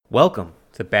Welcome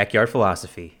to Backyard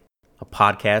Philosophy, a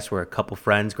podcast where a couple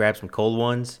friends grab some cold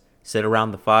ones, sit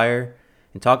around the fire,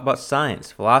 and talk about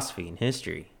science, philosophy, and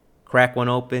history. Crack one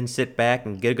open, sit back,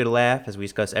 and get a good laugh as we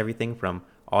discuss everything from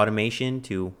automation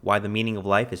to why the meaning of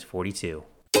life is 42.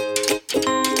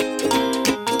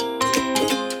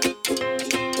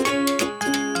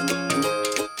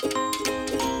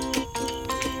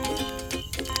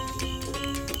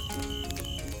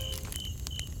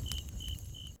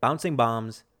 Bouncing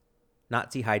bombs,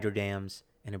 Nazi hydro dams,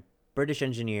 and a British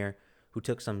engineer who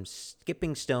took some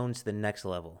skipping stones to the next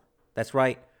level. That's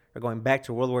right, we're going back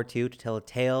to World War II to tell a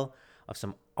tale of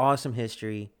some awesome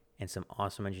history and some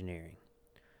awesome engineering.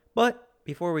 But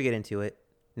before we get into it,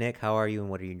 Nick, how are you and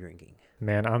what are you drinking?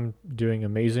 Man, I'm doing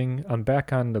amazing. I'm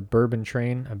back on the bourbon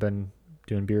train. I've been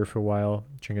doing beer for a while,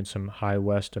 drinking some High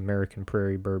West American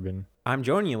Prairie bourbon. I'm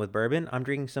joining you with bourbon. I'm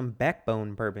drinking some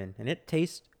Backbone bourbon, and it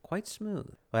tastes quite smooth.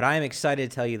 But I am excited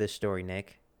to tell you this story,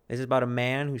 Nick. This is about a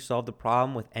man who solved the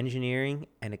problem with engineering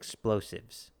and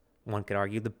explosives. One could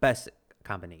argue the best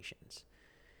combinations.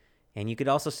 And you could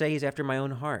also say he's after my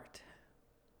own heart.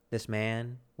 This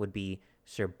man would be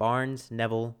Sir Barnes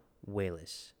Neville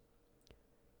Wallis.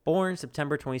 Born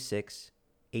September 26,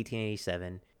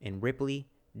 1887, in Ripley,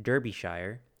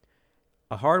 Derbyshire,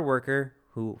 a hard worker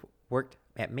who worked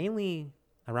at mainly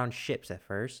around ships at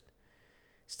first,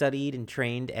 studied and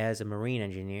trained as a marine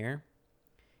engineer.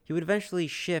 He would eventually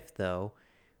shift, though,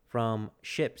 from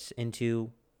ships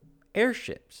into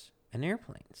airships and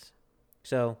airplanes.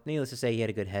 So, needless to say, he had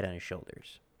a good head on his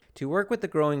shoulders. To work with the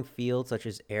growing fields such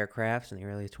as aircrafts in the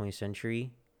early 20th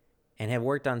century and have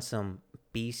worked on some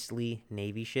beastly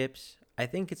Navy ships, I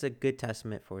think it's a good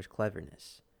testament for his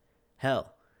cleverness.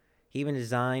 Hell, he even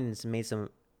designed and made some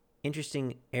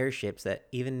interesting airships that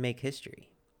even make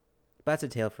history. But that's a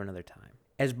tale for another time.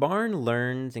 As Barnes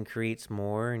learns and creates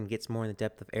more and gets more in the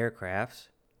depth of aircrafts,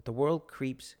 the world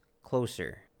creeps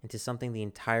closer into something the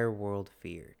entire world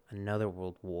feared, another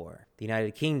world war. The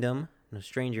United Kingdom, no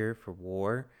stranger for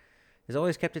war, has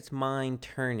always kept its mind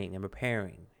turning and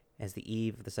preparing as the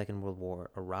eve of the Second World War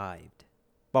arrived.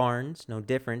 Barnes, no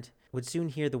different, would soon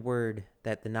hear the word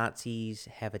that the Nazis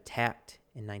have attacked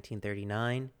in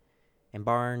 1939, and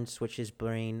Barnes switched his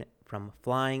brain from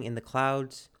flying in the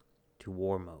clouds to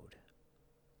war mode.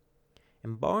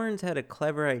 And Barnes had a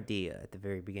clever idea at the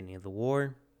very beginning of the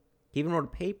war. He even wrote a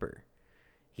paper.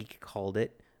 He called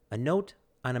it A Note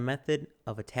on a Method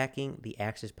of Attacking the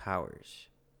Axis Powers,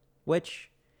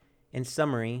 which, in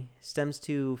summary, stems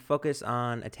to focus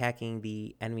on attacking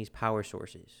the enemy's power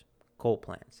sources, coal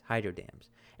plants, hydro dams,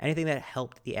 anything that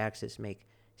helped the Axis make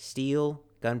steel,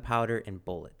 gunpowder, and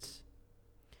bullets.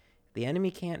 If the enemy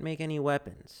can't make any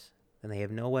weapons, then they have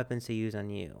no weapons to use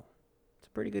on you. It's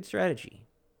a pretty good strategy.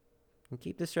 And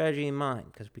keep this strategy in mind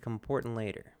because it'll become important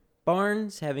later.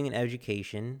 Barnes, having an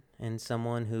education and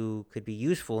someone who could be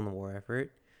useful in the war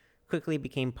effort, quickly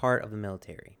became part of the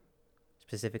military,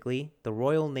 specifically the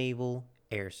Royal Naval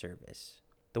Air Service.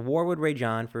 The war would rage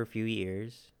on for a few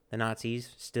years, the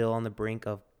Nazis still on the brink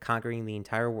of conquering the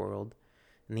entire world,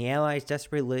 and the Allies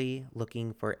desperately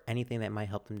looking for anything that might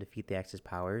help them defeat the Axis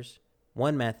powers.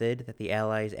 One method that the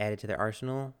Allies added to their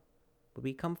arsenal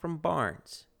would come from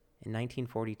Barnes in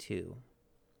 1942,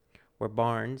 where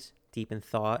Barnes, deep in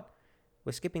thought,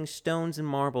 was skipping stones and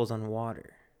marbles on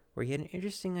water, where he had an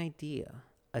interesting idea.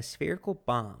 A spherical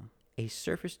bomb, a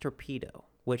surface torpedo,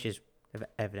 which is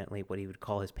evidently what he would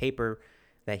call his paper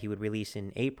that he would release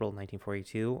in April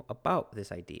 1942 about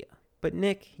this idea. But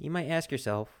Nick, you might ask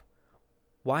yourself,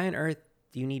 why on earth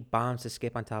do you need bombs to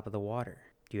skip on top of the water?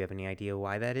 Do you have any idea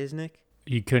why that is, Nick?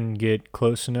 You couldn't get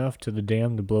close enough to the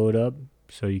dam to blow it up,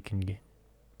 so you can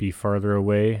be farther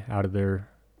away out of their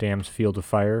dam's field of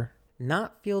fire.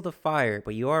 Not field of fire,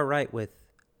 but you are right with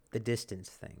the distance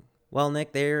thing. Well,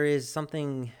 Nick, there is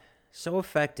something so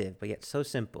effective, but yet so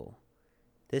simple.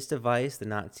 This device the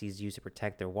Nazis used to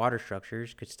protect their water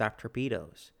structures could stop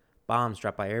torpedoes, bombs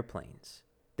dropped by airplanes.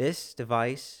 This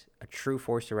device, a true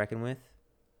force to reckon with,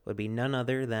 would be none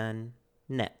other than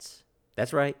nets.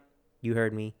 That's right, you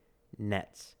heard me,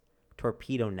 nets.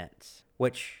 Torpedo nets,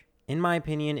 which, in my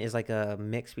opinion, is like a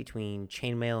mix between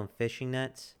chainmail and fishing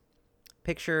nets.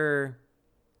 Picture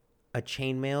a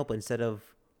chainmail, but instead of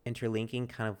interlinking,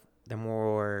 kind of they're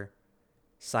more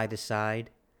side to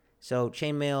side. So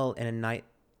chainmail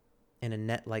in a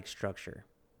net-like structure,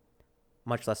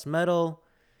 much less metal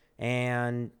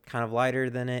and kind of lighter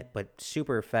than it, but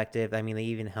super effective. I mean, they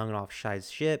even hung it off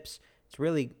size ships. It's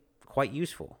really quite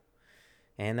useful,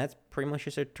 and that's pretty much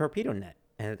just a torpedo net.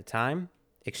 And at the time,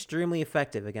 extremely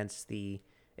effective against the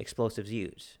explosives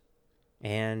used.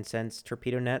 And since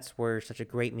torpedo nets were such a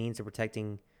great means of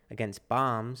protecting Against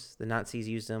bombs, the Nazis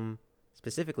used them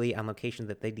specifically on locations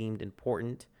that they deemed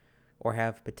important or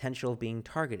have potential of being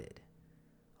targeted.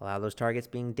 A lot of those targets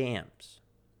being dams,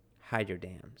 hydro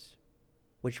dams.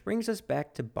 Which brings us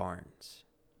back to Barnes,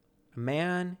 a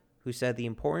man who said the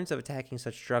importance of attacking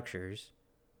such structures,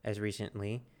 as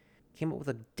recently, came up with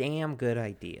a damn good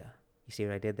idea. You see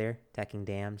what I did there? Attacking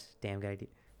dams, damn good idea.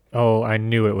 Oh, I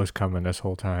knew it was coming this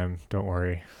whole time. Don't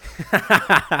worry.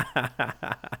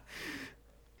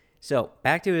 So,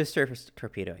 back to his surface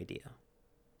torpedo idea.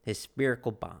 His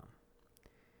spherical bomb,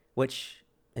 which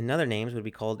in other names would be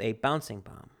called a bouncing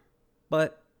bomb.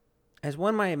 But, as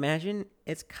one might imagine,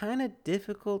 it's kind of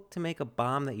difficult to make a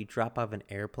bomb that you drop out of an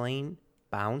airplane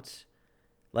bounce,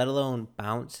 let alone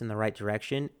bounce in the right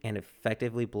direction and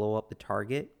effectively blow up the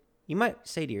target. You might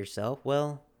say to yourself,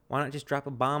 well, why not just drop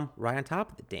a bomb right on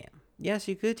top of the dam? Yes,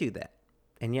 you could do that.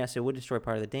 And yes, it would destroy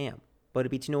part of the dam, but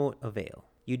it'd be to no avail.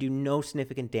 You do no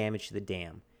significant damage to the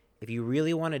dam. If you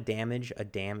really want to damage a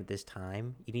dam at this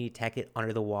time, you need to attack it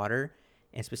under the water,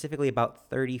 and specifically about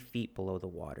 30 feet below the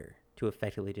water to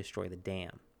effectively destroy the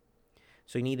dam.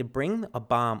 So you need to bring a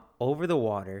bomb over the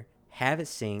water, have it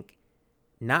sink,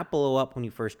 not blow up when you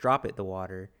first drop it in the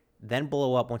water, then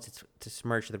blow up once it's to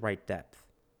submerge to the right depth.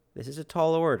 This is a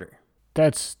tall order.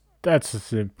 That's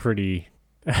a pretty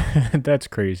that's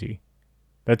crazy.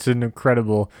 That's an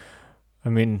incredible. I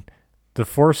mean, the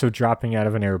force of dropping out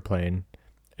of an airplane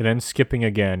and then skipping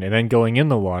again and then going in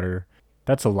the water,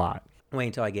 that's a lot. Wait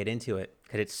until I get into it,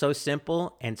 because it's so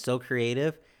simple and so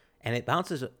creative, and it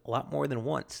bounces a lot more than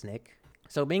once, Nick.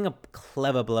 So being a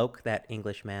clever bloke that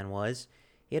Englishman was,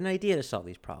 he had an idea to solve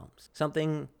these problems.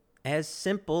 Something as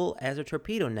simple as a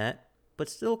torpedo net, but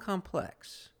still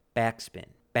complex. Backspin.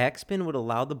 Backspin would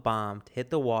allow the bomb to hit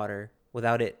the water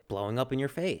without it blowing up in your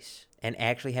face and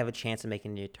actually have a chance of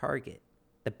making it a target.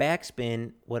 The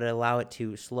backspin would allow it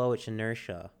to slow its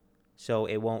inertia so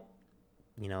it won't,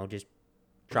 just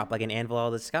drop like an anvil out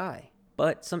of the sky.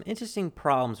 But some interesting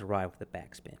problems arrive with the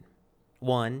backspin.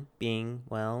 One being,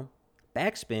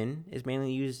 backspin is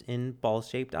mainly used in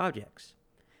ball-shaped objects.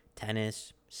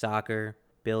 Tennis, soccer,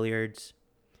 billiards.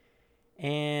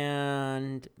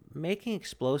 And making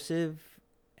explosive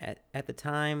at the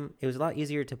time, it was a lot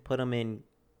easier to put them in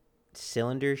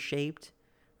cylinder-shaped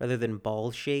rather than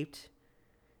ball-shaped.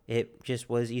 It just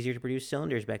was easier to produce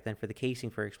cylinders back then for the casing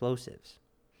for explosives.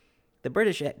 The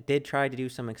British did try to do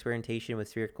some experimentation with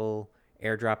spherical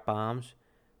airdrop bombs,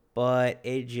 but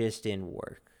it just didn't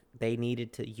work. They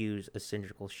needed to use a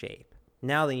cylindrical shape.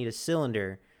 Now they need a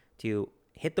cylinder to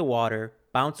hit the water,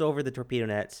 bounce over the torpedo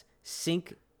nets,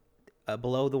 sink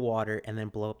below the water, and then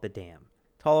blow up the dam.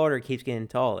 Tall order keeps getting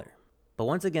taller. But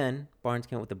once again, Barnes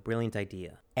came up with a brilliant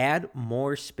idea. Add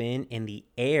more spin in the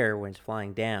air when it's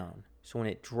flying down. So when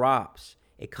it drops,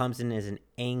 it comes in as an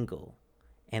angle,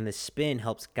 and the spin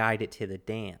helps guide it to the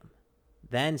dam.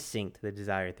 Then sink to the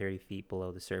desired 30 feet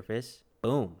below the surface.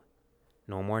 Boom.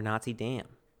 No more Nazi dam.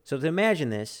 So to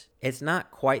imagine this, it's not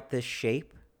quite this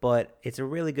shape, but it's a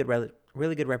really good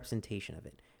representation of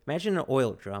it. Imagine an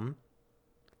oil drum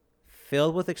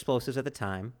filled with explosives at the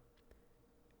time.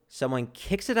 Someone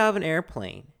kicks it out of an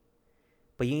airplane,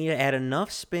 but you need to add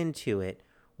enough spin to it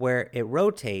where it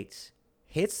rotates,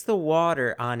 hits the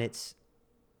water on its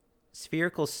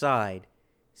spherical side,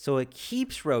 so it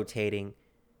keeps rotating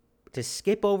to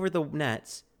skip over the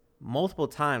nets multiple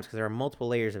times because there are multiple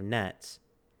layers of nets,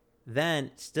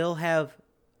 then still have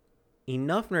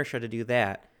enough inertia to do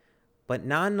that, but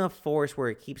not enough force where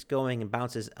it keeps going and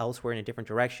bounces elsewhere in a different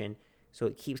direction, so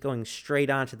it keeps going straight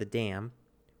onto the dam,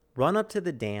 run up to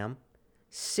the dam,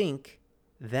 sink,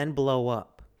 then blow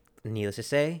up. Needless to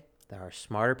say, there are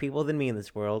smarter people than me in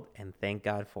this world, and thank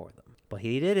God for them. But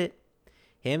he did it.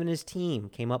 Him and his team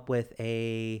came up with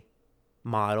a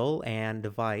model and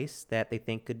device that they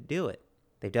think could do it.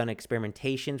 They've done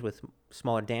experimentations with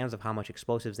smaller dams of how much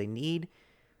explosives they need,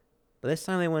 but this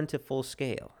time they went to full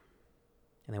scale,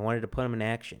 and they wanted to put them in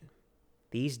action.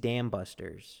 These dam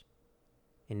busters,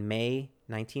 in May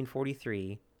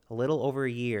 1943, a little over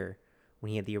a year when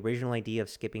he had the original idea of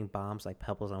skipping bombs like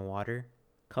pebbles on water,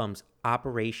 comes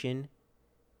Operation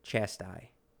Chastei,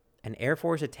 an Air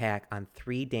Force attack on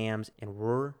 3 dams in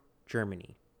Ruhr,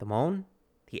 Germany: the Möhne,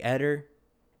 the Eder,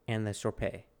 and the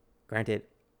Sorpe. Granted,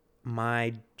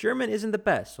 my German isn't the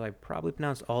best, so I probably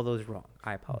pronounced all those wrong.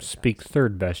 I apologize. Speak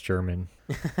third best German.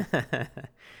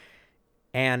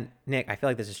 And, Nick, I feel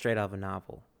like this is straight out of a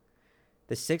novel.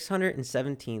 The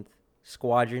 617th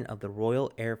Squadron of the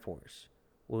Royal Air Force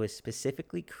was a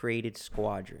specifically created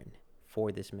squadron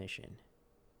for this mission.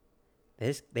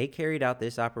 They carried out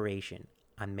this operation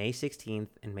on May 16th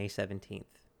and May 17th.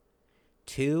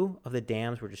 2 of the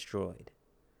dams were destroyed,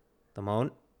 the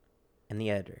Mont and the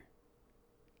Eder.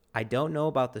 I don't know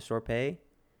about the Sorpe.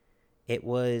 It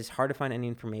was hard to find any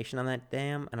information on that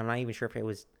dam, and I'm not even sure if it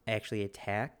was actually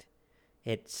attacked.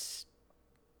 It's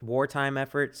wartime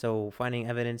effort, so finding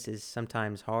evidence is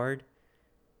sometimes hard.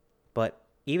 But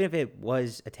even if it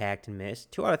was attacked and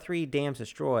missed, 2 out of 3 dams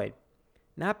destroyed.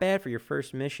 Not bad for your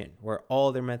first mission, where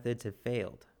all their methods have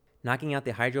failed. Knocking out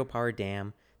the hydropower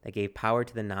dam that gave power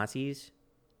to the Nazis,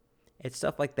 it's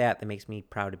stuff like that that makes me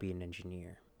proud to be an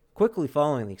engineer. Quickly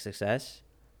following the success,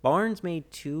 Barnes made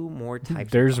 2 more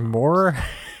types There's of bombs. more?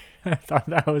 I thought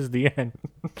that was the end.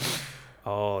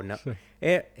 Oh no.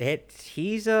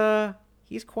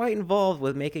 He's quite involved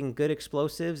with making good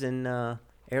explosives and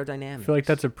aerodynamics. I feel like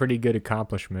that's a pretty good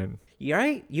accomplishment. You're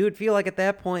right. You would feel like at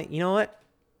that point, you know what?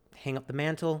 Hang up the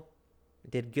mantle.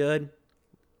 Did good.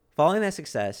 Following that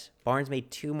success, Barnes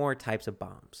made 2 more types of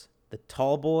bombs, the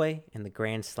Tall Boy and the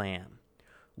Grand Slam,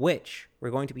 which were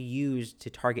going to be used to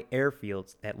target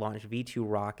airfields that launched V-2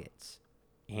 rockets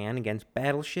and against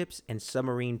battleships and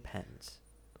submarine pens.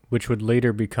 Which would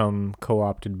later become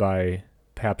co-opted by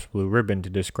Pabst Blue Ribbon to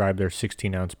describe their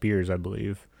 16-ounce beers, I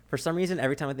believe. For some reason,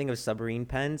 every time I think of submarine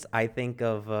pens, I think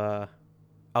of,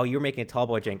 oh, you were making a Tall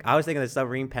Boy drink. I was thinking of the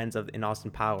submarine pens in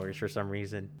Austin Powers for some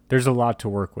reason. There's a lot to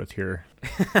work with here.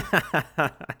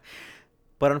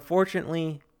 But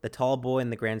unfortunately, the Tall Boy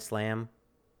and the Grand Slam,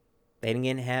 they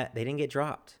didn't get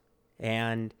dropped.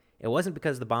 And it wasn't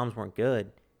because the bombs weren't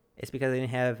good. It's because they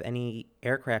didn't have any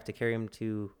aircraft to carry them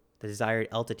to the desired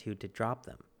altitude to drop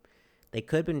them. They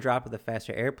could have been dropped with a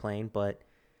faster airplane, but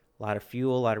a lot of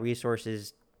fuel, a lot of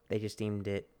resources, they just deemed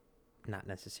it not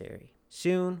necessary.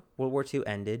 Soon, World War II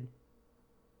ended,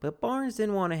 but Barnes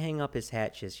didn't want to hang up his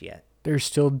hat just yet. There's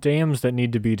still dams that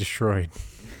need to be destroyed.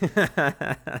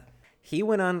 He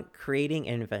went on creating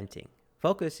and inventing,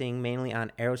 focusing mainly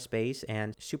on aerospace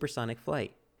and supersonic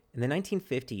flight. In the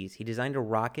 1950s, he designed a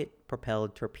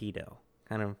rocket-propelled torpedo,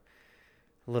 kind of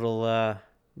a little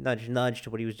nudge to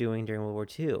what he was doing during World War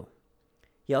II.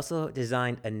 He also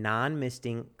designed a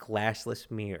non-misting glassless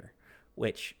mirror,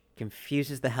 which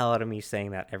confuses the hell out of me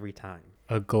saying that every time.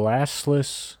 A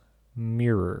glassless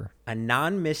mirror. A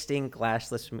non-misting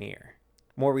glassless mirror.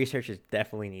 More research is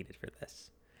definitely needed for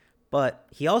this. But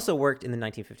he also worked in the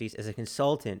 1950s as a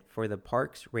consultant for the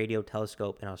Parkes Radio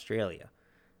Telescope in Australia.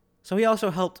 So he also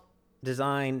helped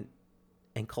design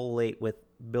and collate with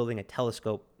building a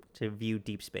telescope to view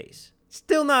deep space.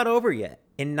 Still not over yet.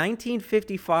 In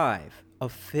 1955, a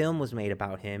film was made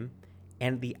about him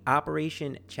and the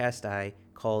Operation Chastity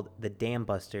called The Dam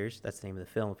Busters. That's the name of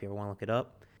the film if you ever want to look it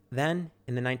up. Then,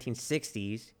 in the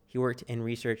 1960s, he worked in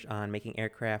research on making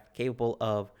aircraft capable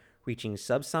of reaching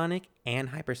subsonic and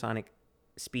hypersonic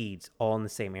speeds all in the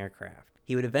same aircraft.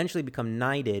 He would eventually become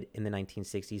knighted in the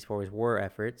 1960s for his war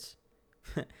efforts.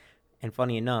 And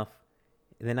funny enough,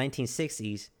 in the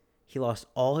 1960s, he lost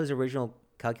all his original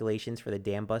calculations for the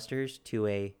dam busters to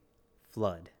a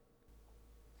flood.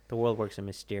 The world works in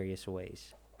mysterious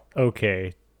ways.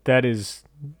 Okay, that is...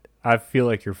 I feel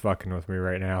like you're fucking with me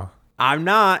right now. I'm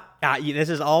not. This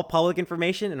is all public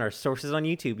information and our sources on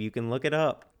YouTube. You can look it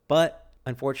up. But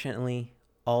unfortunately,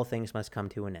 all things must come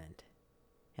to an end.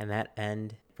 And that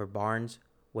end for Barnes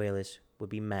Wallis would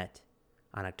be met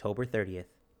on October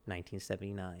 30th,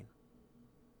 1979.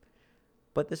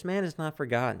 But this man is not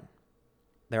forgotten.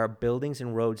 There are buildings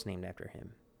and roads named after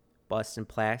him, busts and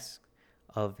plaques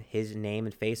of his name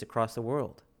and face across the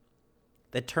world.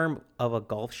 The term of a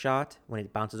golf shot when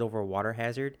it bounces over a water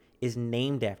hazard is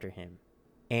named after him.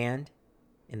 And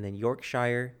in the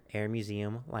Yorkshire Air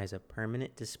Museum lies a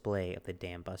permanent display of the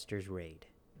Dam Busters raid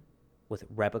with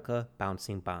replica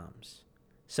bouncing bombs.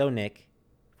 So, Nick,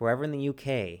 if we're ever in the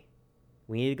UK,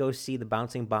 we need to go see the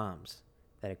bouncing bombs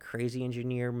that a crazy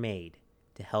engineer made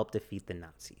to help defeat the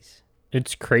Nazis.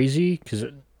 It's crazy because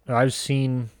I've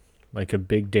seen like a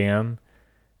big dam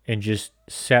and just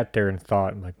sat there and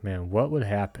thought, like, man, what would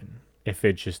happen if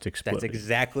it just exploded? That's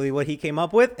exactly what he came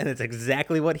up with, and it's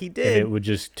exactly what he did. And it would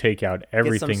just take out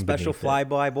everything. Get some special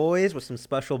flyby boys with some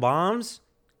special bombs.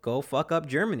 Go fuck up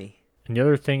Germany. And the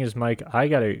other thing is, Mike, I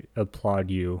gotta applaud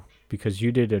you because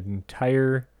you did an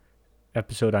entire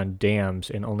episode on dams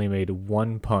and only made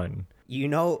one pun. You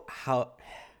know how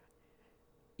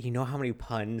many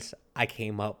puns I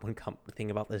came up when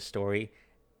thinking about this story?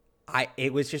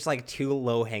 It was just like too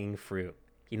low-hanging fruit.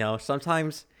 You know,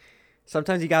 sometimes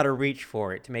you got to reach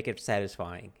for it to make it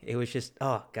satisfying. It was just,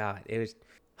 oh God, it was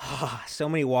so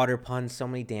many water puns, so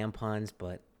many damn puns,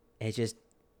 but it's just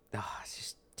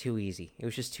too easy. It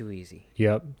was just too easy.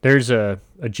 Yep. There's a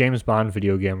James Bond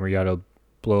video game where you got to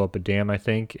blow up a dam, I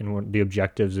think. And one of the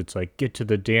objectives, it's like, get to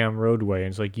the dam roadway. And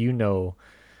it's like,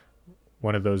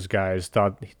 one of those guys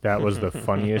thought that was the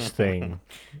funniest thing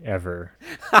ever.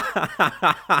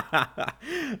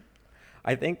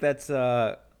 I think that's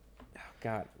God,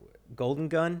 Golden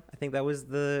Gun. I think that was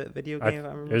the video game. If I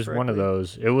remember It was one of correctly.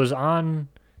 those. It was on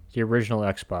the original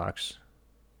Xbox.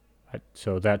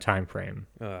 So that time frame.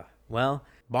 Well,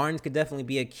 Barnes could definitely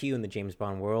be a Q in the James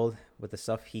Bond world with the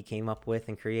stuff he came up with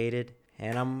and created.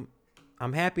 And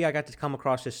I'm happy I got to come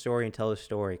across his story and tell his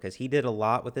story, because he did a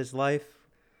lot with his life.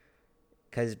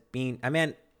 Because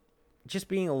just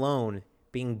being alone,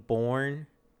 being born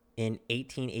in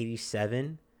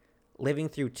 1887, living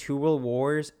through 2 world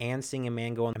wars, and seeing a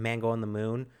man go on the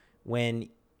moon when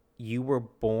you were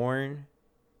born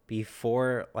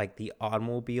before like the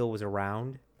automobile was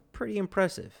around, pretty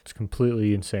impressive. It's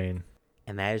completely insane.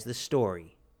 And that is the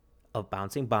story of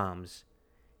bouncing bombs,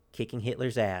 kicking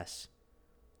Hitler's ass,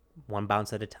 one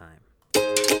bounce at a time.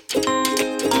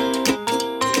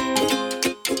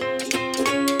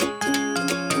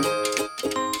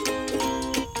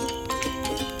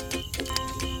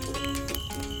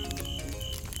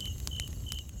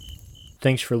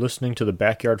 Thanks for listening to the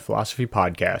Backyard Philosophy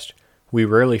Podcast. We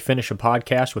rarely finish a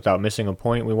podcast without missing a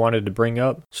point we wanted to bring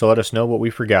up, so let us know what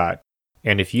we forgot.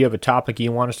 And if you have a topic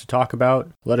you want us to talk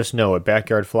about, let us know at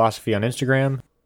Backyard Philosophy on Instagram